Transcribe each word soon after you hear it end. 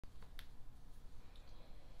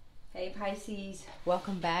Hey Pisces,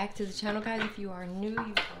 welcome back to the channel, guys. If you are new, you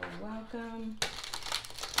are welcome.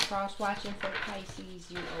 Cross watching for Pisces,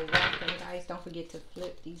 you are welcome, guys. Don't forget to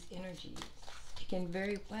flip these energies. It can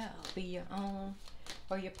very well be your own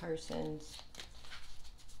or your person's,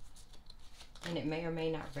 and it may or may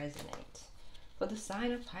not resonate. For the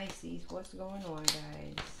sign of Pisces, what's going on,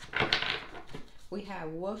 guys? We have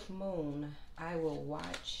Wolf Moon. I will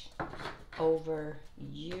watch over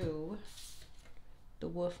you. The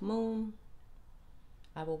Wolf Moon,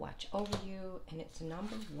 I will watch over you, and it's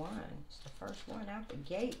number 1. It's the first one out the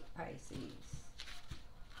gate, Pisces.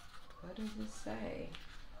 What does it say?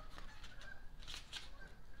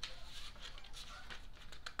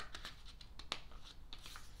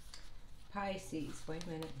 Pisces, wait a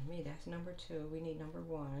minute, me, that's number 2. We need number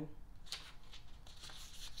 1.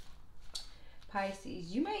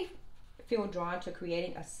 Pisces, you may feel drawn to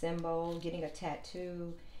creating a symbol, getting a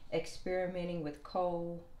tattoo, experimenting with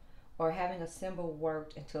coal, or having a symbol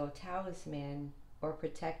worked into a talisman or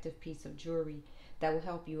protective piece of jewelry that will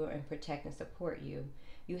help you and protect and support you.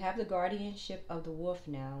 You have the guardianship of the wolf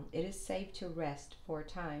now. It is safe to rest for a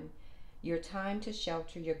time. Your time to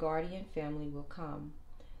shelter your guardian family will come.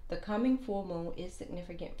 The coming full moon is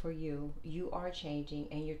significant for you. You are changing,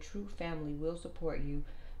 and your true family will support you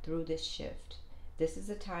through this shift. This is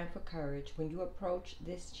a time for courage. When you approach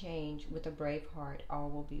this change with a brave heart,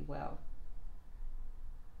 all will be well.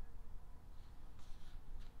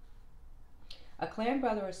 A clan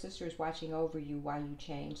brother or sister is watching over you while you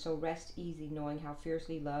change, so rest easy knowing how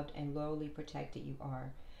fiercely loved and loyally protected you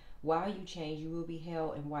are. While you change, you will be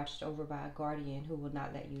held and watched over by a guardian who will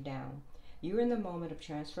not let you down. You're in the moment of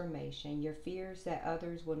transformation. Your fears that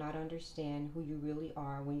others will not understand who you really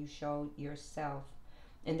are when you show yourself,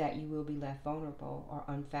 and that you will be left vulnerable, or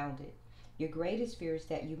unfounded. Your greatest fear is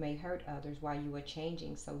that you may hurt others while you are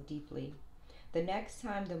changing so deeply. The next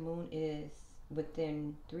time the moon is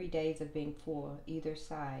within 3 days of being full, either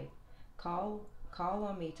side, call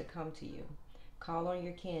on me to come to you. Call on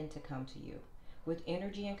your kin to come to you. With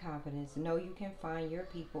energy and confidence, know you can find your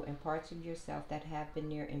people and parts of yourself that have been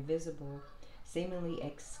near invisible, seemingly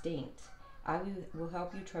extinct. I will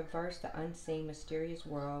help you traverse the unseen, mysterious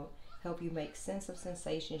world, help you make sense of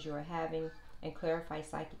sensations you are having, and clarify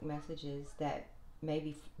psychic messages that you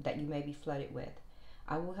may be flooded with.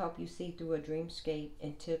 I will help you see through a dreamscape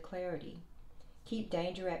into clarity, keep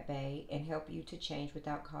danger at bay, and help you to change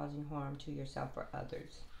without causing harm to yourself or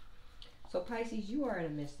others. So Pisces, you are in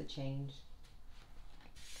the midst of change,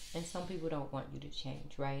 and some people don't want you to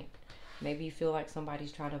change, right? Maybe you feel like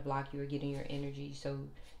somebody's trying to block you or get in your energy, so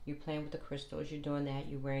you're playing with the crystals, you're doing that,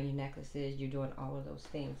 you're wearing your necklaces, you're doing all of those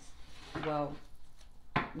things. Well,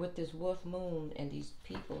 with this wolf moon and these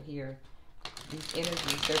people here, these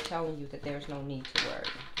energies, they're telling you that there's no need to worry.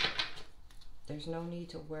 There's no need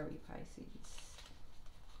to worry, Pisces,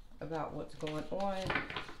 about what's going on,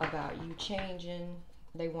 about you changing.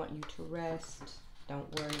 They want you to rest.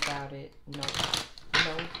 Don't worry about it. No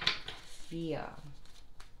fear.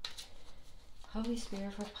 Holy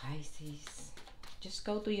Spirit for Pisces, just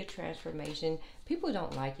go through your transformation. People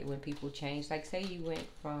don't like it when people change. Like, say you went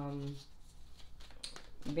from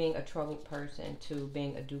being a troubled person to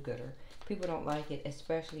being a do-gooder. People don't like it,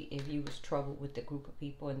 especially if you was troubled with the group of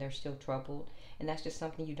people and they're still troubled, and that's just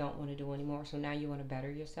something you don't want to do anymore. So now you want to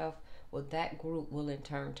better yourself. Well, that group will in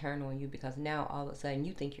turn on you, because now all of a sudden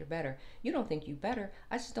you think you're better. You don't think you're better.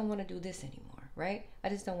 I just don't want to do this anymore, right? I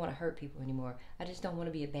just don't want to hurt people anymore. I just don't want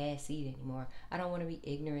to be a bad seed anymore. I don't want to be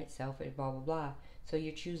ignorant, selfish, blah, blah, blah. So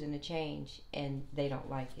you're choosing to change, and they don't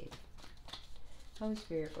like it. Holy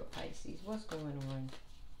Spirit for Pisces, what's going on?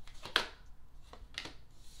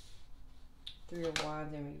 3 of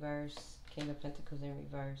Wands in reverse, King of Pentacles in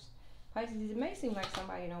reverse. Pisces, it may seem like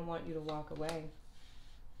somebody don't want you to walk away.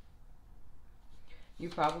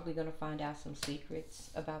 You're probably going to find out some secrets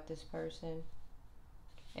about this person.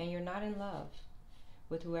 And you're not in love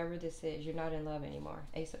with whoever this is. You're not in love anymore.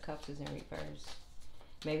 Ace of Cups is in reverse.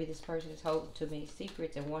 Maybe this person is holding too many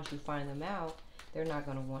secrets, and once you find them out, they're not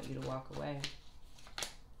going to want you to walk away.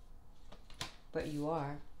 But you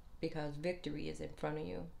are, because victory is in front of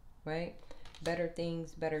you, right? Better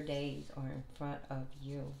things, better days are in front of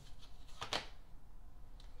you.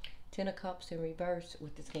 10 of Cups in reverse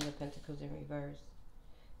with this King of Pentacles in reverse.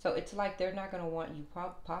 So it's like they're not going to want you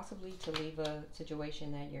possibly to leave a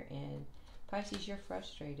situation that you're in. Pisces, you're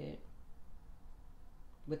frustrated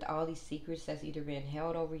with all these secrets that's either been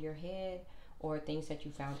held over your head or things that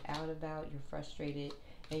you found out about. You're frustrated,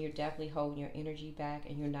 and you're definitely holding your energy back,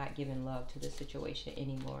 and you're not giving love to the situation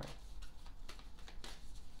anymore.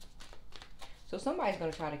 So somebody's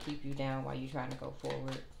going to try to keep you down while you're trying to go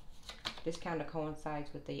forward. This kind of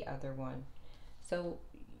coincides with the other one. So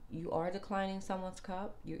you are declining someone's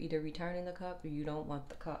cup. You're either returning the cup or you don't want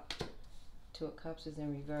the cup. Two of Cups is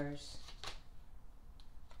in reverse.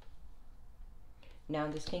 Now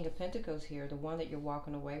this King of Pentacles here, the one that you're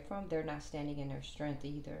walking away from, they're not standing in their strength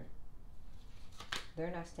either.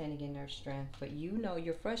 They're not standing in their strength. But you know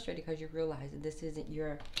you're frustrated because you realize that this isn't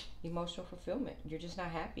your emotional fulfillment. You're just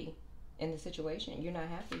not happy in the situation. You're not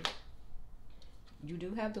happy. You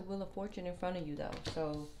do have the Wheel of Fortune in front of you though.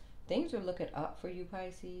 So things are looking up for you,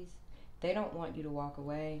 Pisces. They don't want you to walk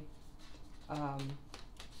away.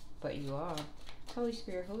 But you are. Holy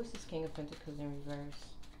Spirit, who is this King of Pentacles in reverse?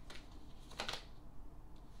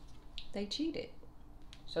 They cheated.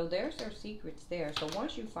 So there's their secrets there. So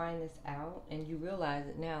once you find this out and you realize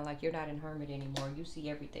it now, like you're not in hermit anymore. You see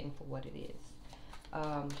everything for what it is.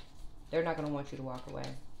 They're not going to want you to walk away.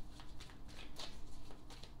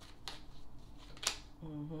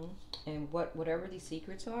 And whatever these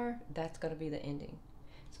secrets are, that's going to be the ending.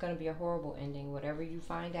 It's going to be a horrible ending. Whatever you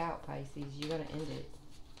find out, Pisces, you're going to end it.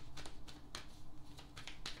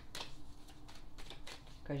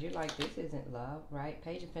 Because you're like, this isn't love, right?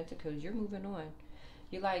 Page of Pentacles, you're moving on.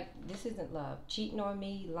 You're like, this isn't love. Cheating on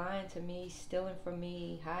me, lying to me, stealing from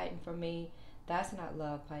me, hiding from me. That's not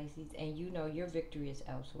love, Pisces. And you know your victory is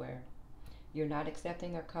elsewhere. You're not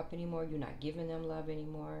accepting their cup anymore. You're not giving them love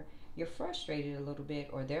anymore. You're frustrated a little bit,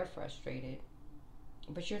 or they're frustrated.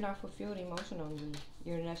 But you're not fulfilled emotionally.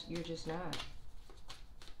 You're just not.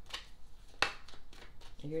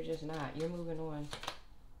 You're just not. You're moving on.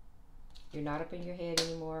 You're not up in your head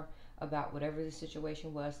anymore about whatever the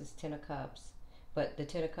situation was. This 10 of Cups. But the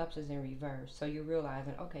 10 of Cups is in reverse. So you're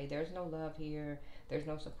realizing, okay, there's no love here. There's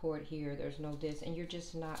no support here. There's no this. And you're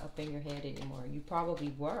just not up in your head anymore. You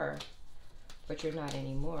probably were, but you're not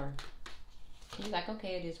anymore. You're like,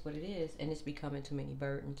 okay, it is what it is. And it's becoming too many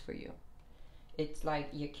burdens for you. It's like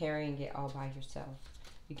you're carrying it all by yourself.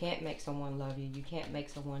 You can't make someone love you. You can't make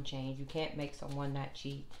someone change. You can't make someone not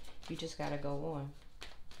cheat. You just got to go on.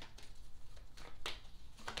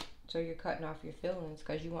 So you're cutting off your feelings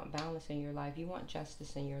because you want balance in your life. You want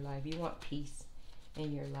justice in your life. You want peace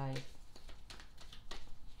in your life.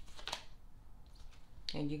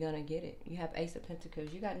 And you're going to get it. You have Ace of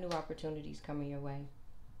Pentacles. You got new opportunities coming your way.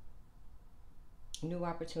 New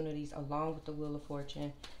opportunities along with the Wheel of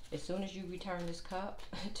Fortune. As soon as you return this cup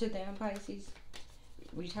to them, Pisces,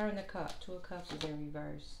 return the cup. 2 of Cups is in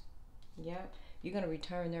reverse. Yep. You're going to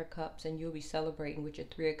return their cups and you'll be celebrating with your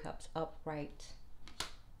 3 of Cups upright.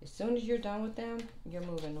 As soon as you're done with them, you're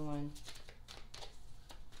moving on.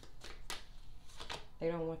 They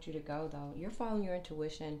don't want you to go, though. You're following your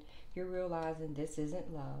intuition. You're realizing this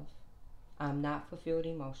isn't love. I'm not fulfilled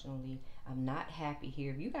emotionally. I'm not happy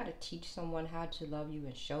here. If you got to teach someone how to love you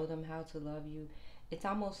and show them how to love you, it's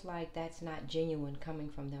almost like that's not genuine coming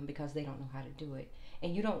from them because they don't know how to do it.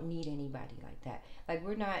 And you don't need anybody like that. Like,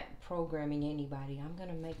 we're not programming anybody. I'm going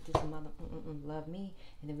to make this mother love me,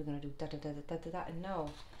 and then we're going to do da-da-da-da-da-da. No,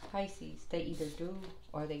 Pisces, they either do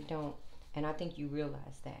or they don't. And I think you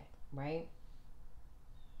realize that, right?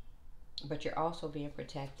 But you're also being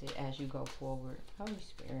protected as you go forward. Holy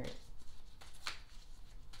Spirit.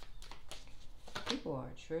 People are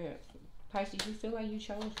a trip. Pisces, you feel like you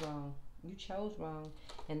chose wrong. You chose wrong.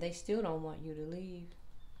 And they still don't want you to leave.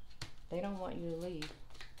 They don't want you to leave.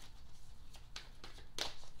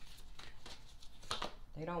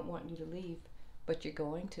 They don't want you to leave. But you're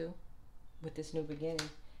going to with this new beginning.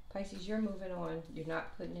 Pisces, you're moving on. You're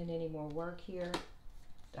not putting in any more work here.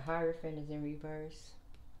 The Hierophant is in reverse.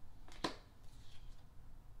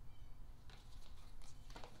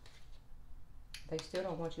 They still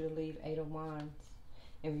don't want you to leave. 8 of Wands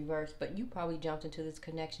in reverse. But you probably jumped into this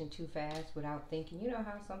connection too fast without thinking. You know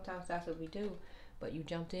how sometimes that's what we do. But you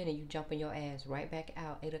jumped in and you jumping your ass right back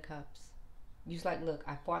out. 8 of Cups. You just like, look,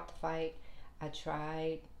 I fought the fight. I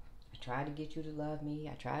tried to get you to love me.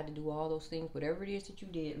 I tried to do all those things. Whatever it is that you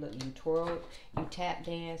did. Look, you twirled, you tap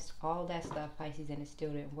danced, all that stuff, Pisces, and it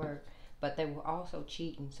still didn't work. But they were also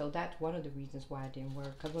cheating. So that's one of the reasons why it didn't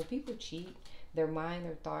work. Because when people cheat, their mind,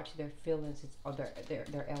 their thoughts, their feelings,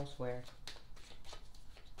 they're elsewhere.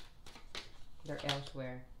 They're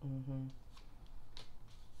elsewhere.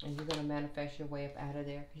 And you're going to manifest your way up out of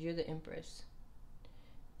there because you're the Empress.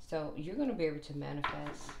 So you're going to be able to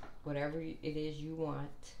manifest whatever it is you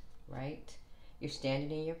want, right? You're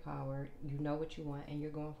standing in your power. You know what you want and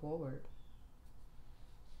you're going forward.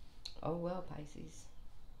 Oh, well, Pisces.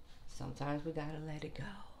 Sometimes we got to let it go.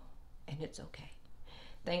 And it's okay.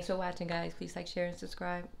 Thanks for watching, guys. Please like, share, and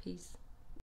subscribe. Peace.